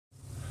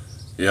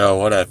Yo,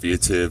 what up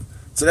YouTube?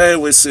 Today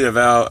we see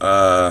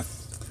about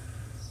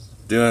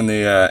doing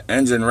the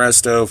engine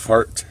resto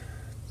part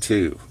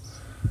 2.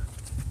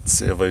 Let's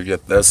see if we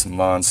get this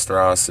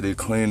monstrosity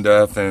cleaned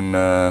up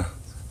and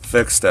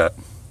fixed up.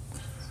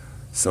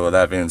 So with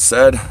that being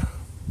said,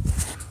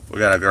 we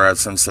gotta grab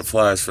some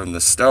supplies from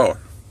the store.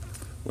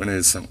 We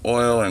need some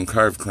oil and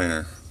carb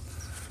cleaner.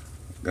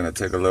 Gonna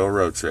take a little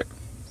road trip.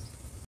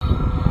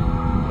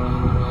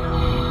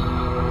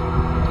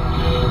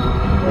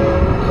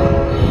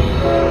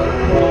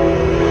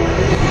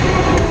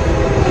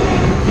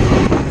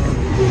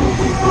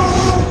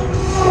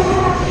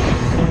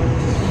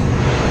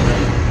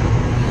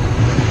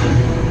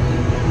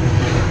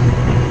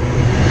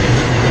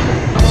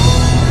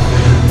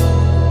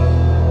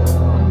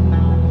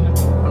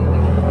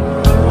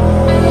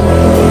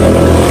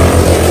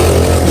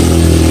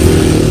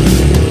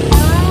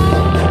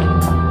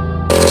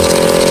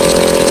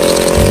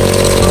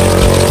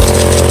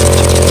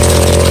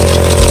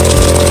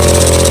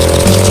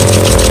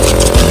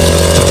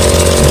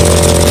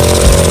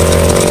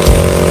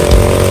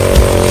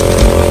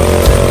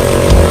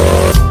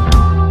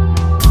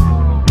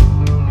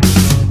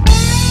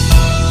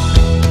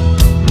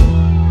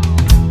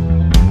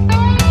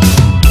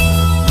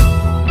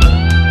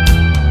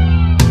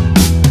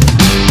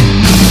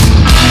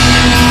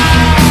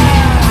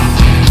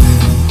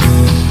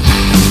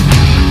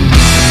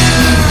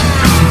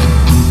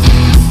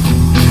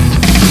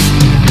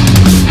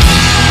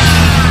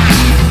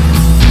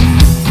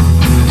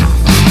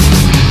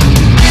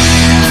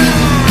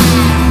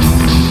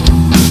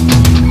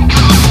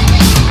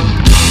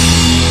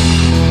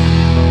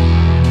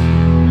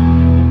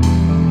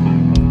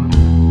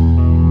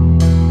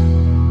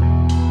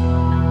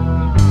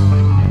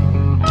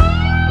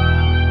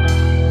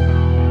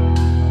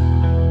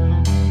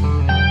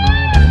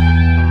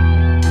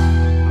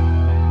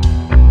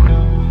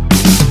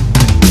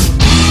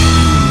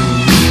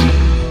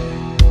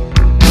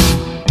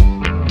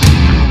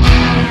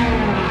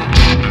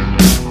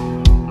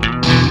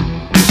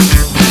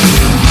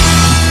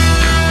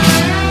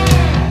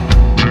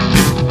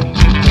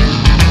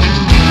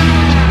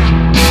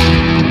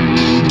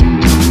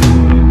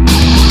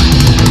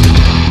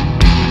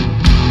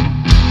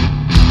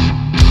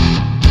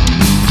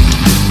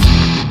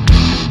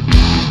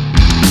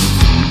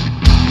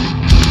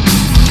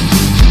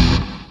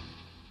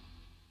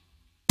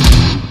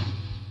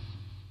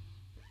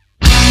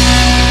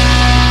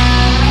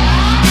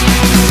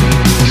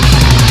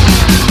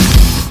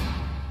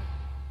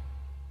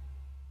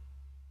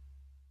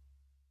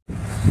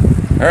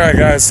 Alright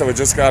guys, so we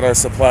just got our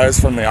supplies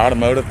from the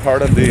automotive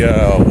part of the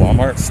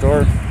Walmart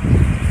store.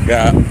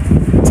 Got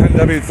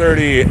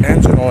 10W30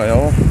 engine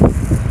oil,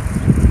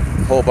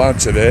 whole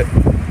bunch of it.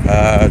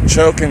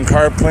 Choke and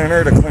carb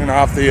cleaner to clean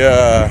off the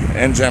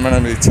engine I'm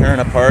going to be tearing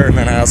apart. And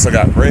then I also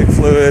got brake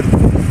fluid,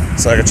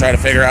 so I could try to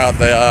figure out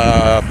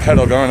the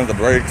pedal going to the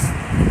brake,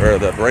 or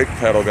the brake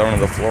pedal going to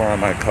the floor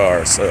on my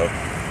car. So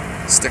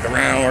stick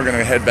around, we're going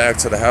to head back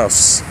to the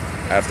house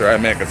after I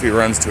make a few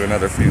runs to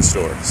another few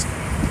stores.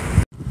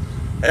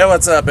 Hey,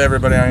 what's up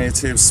everybody on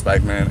YouTube?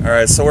 Spikeman.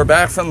 Alright, so we're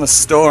back from the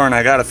store and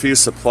I got a few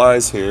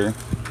supplies here.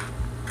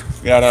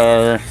 We got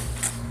our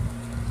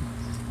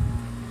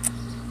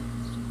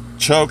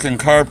choke and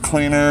carb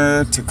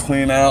cleaner to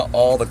clean out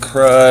all the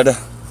crud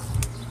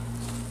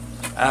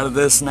out of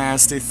this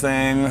nasty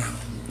thing.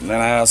 And then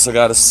I also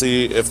got to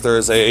see if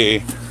there's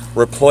a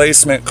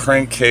replacement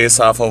crankcase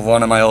off of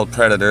one of my old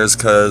Predators,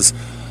 because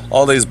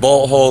all these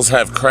bolt holes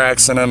have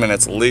cracks in them and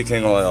it's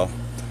leaking oil.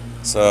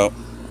 So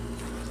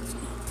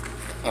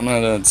I'm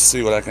gonna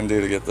see what I can do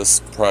to get this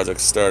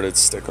project started.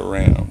 Stick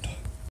around.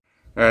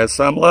 Alright,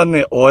 so I'm letting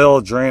the oil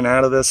drain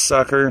out of this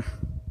sucker.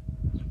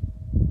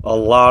 A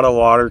lot of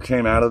water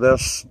came out of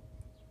this.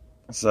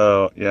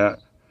 So, yeah.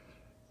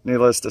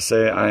 Needless to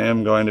say, I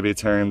am going to be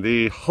tearing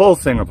the whole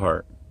thing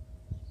apart.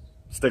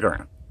 Stick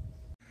around.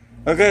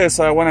 Okay,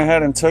 so I went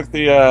ahead and took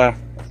the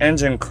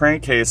engine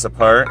crankcase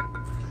apart.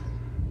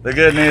 The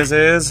good news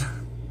is,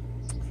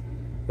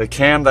 the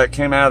cam that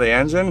came out of the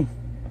engine,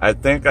 I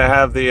think I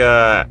have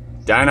the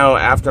dyno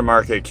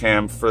aftermarket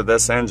cam for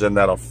this engine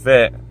that'll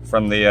fit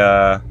from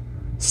the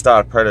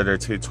stock Predator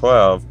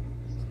 212,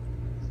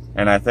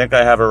 and I think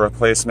I have a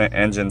replacement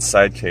engine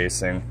side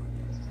casing.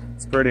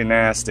 It's pretty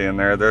nasty in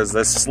there. There's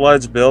this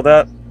sludge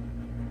buildup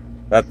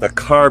that the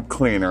carb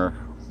cleaner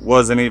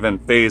wasn't even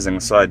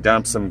phasing, so I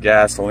dumped some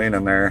gasoline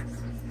in there.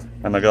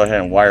 I'm gonna go ahead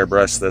and wire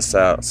brush this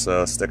out,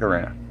 so stick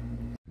around.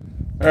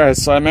 Alright,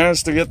 so I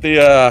managed to get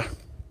the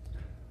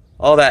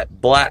all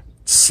that black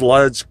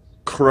sludge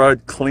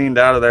crud cleaned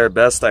out of there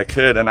best I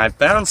could, and I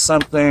found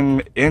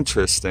something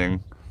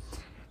interesting.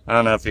 I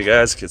don't know if you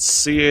guys could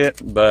see it,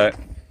 but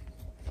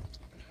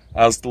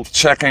I was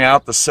checking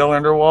out the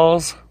cylinder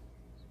walls.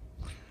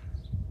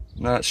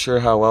 Not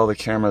sure how well the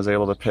camera is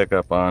able to pick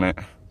up on it,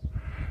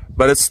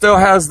 but it still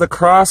has the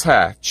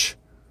crosshatch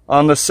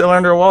on the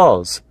cylinder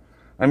walls.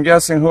 I'm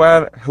guessing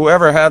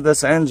whoever had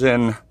this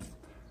engine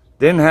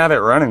didn't have it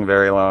running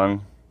very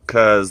long,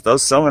 because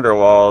those cylinder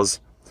walls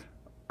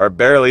are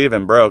barely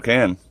even broke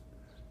in.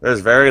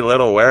 There's very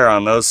little wear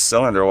on those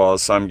cylinder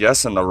walls, so I'm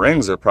guessing the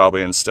rings are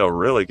probably in still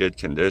really good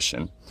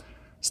condition.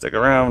 Stick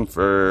around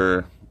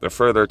for the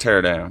further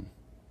teardown.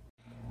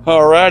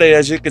 Alrighty,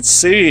 as you can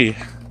see,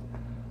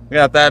 we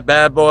got that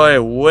bad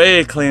boy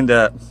way cleaned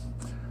up.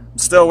 I'm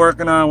still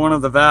working on one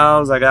of the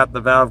valves. I got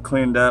the valve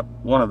cleaned up,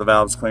 one of the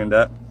valves cleaned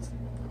up.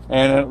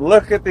 And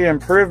look at the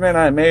improvement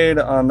I made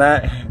on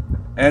that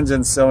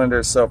engine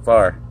cylinder so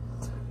far.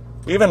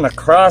 Even the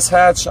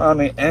crosshatch on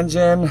the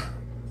engine,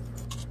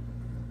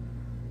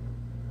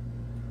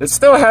 it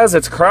still has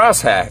its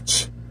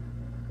crosshatch.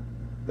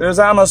 There's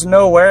almost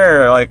no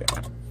wear. Like,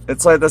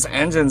 it's like this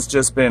engine's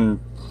just been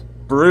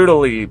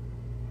brutally,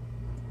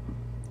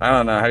 I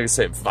don't know how you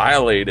say it,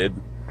 violated.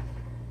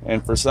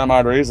 And for some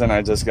odd reason,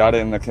 I just got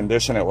it in the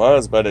condition it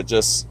was, but it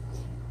just,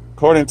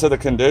 according to the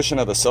condition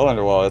of the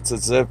cylinder wall, it's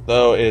as if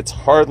though it's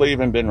hardly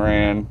even been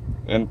ran.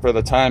 And for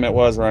the time it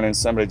was running,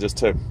 somebody just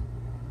took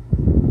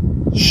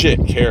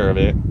shit care of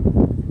it.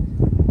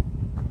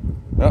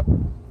 Oh,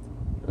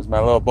 there's my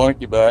little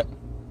boinky butt.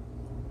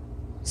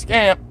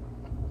 Scamp.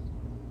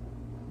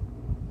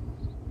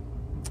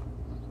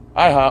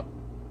 IHOP.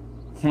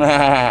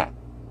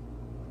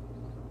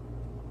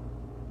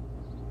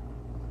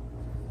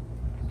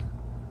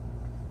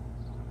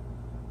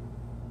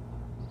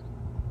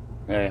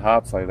 Yeah, he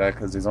hops like that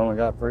because he's only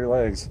got 3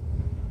 legs.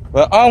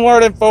 But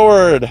onward and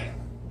forward.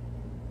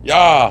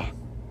 Yeah.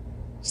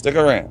 Stick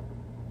around.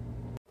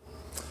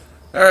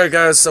 Alright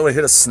guys, so we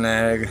hit a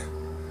snag.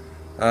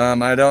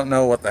 I don't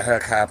know what the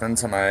heck happened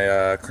to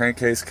my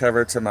crankcase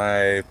cover to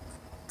my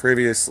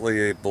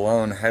previously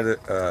blown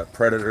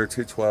Predator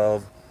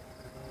 212.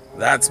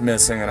 That's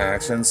missing in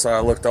action, so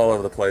I looked all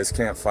over the place,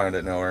 can't find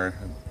it nowhere.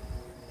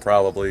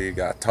 Probably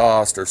got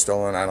tossed or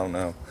stolen, I don't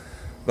know.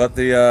 But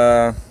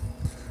the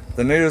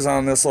news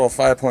on this little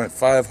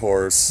 5.5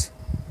 horse,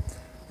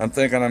 I'm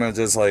thinking I'm gonna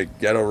just like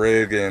get a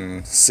rig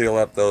and seal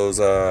up those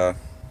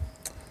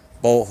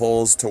bolt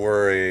holes to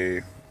where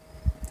a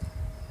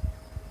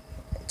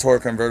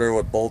torque converter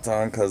would bolt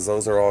on, because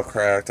those are all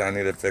cracked. I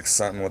need to fix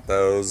something with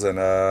those.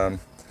 And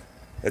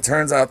it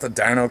turns out the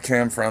dyno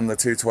cam from the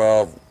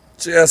 212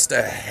 just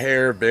a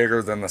hair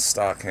bigger than the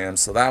stock cam,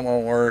 so that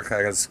won't work.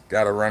 I just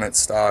got to run it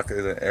stock,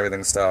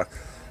 everything stock.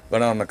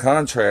 But on the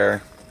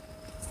contrary,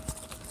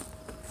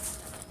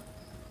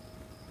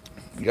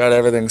 got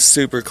everything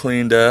super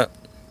cleaned up.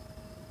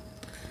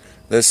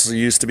 This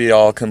used to be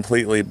all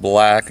completely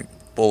black,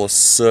 full of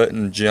soot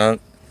and junk,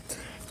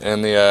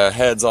 and the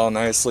head's all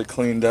nicely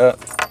cleaned up.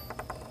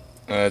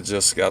 I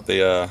just got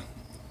the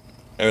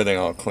everything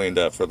all cleaned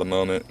up for the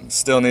moment.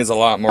 Still needs a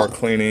lot more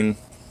cleaning,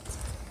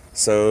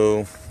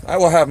 so I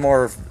will have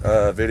more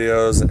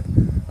videos.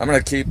 I'm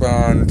gonna keep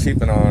on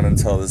keeping on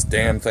until this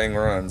damn thing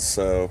runs,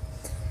 so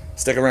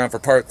stick around for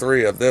part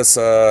 3 of this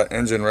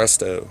engine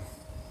resto.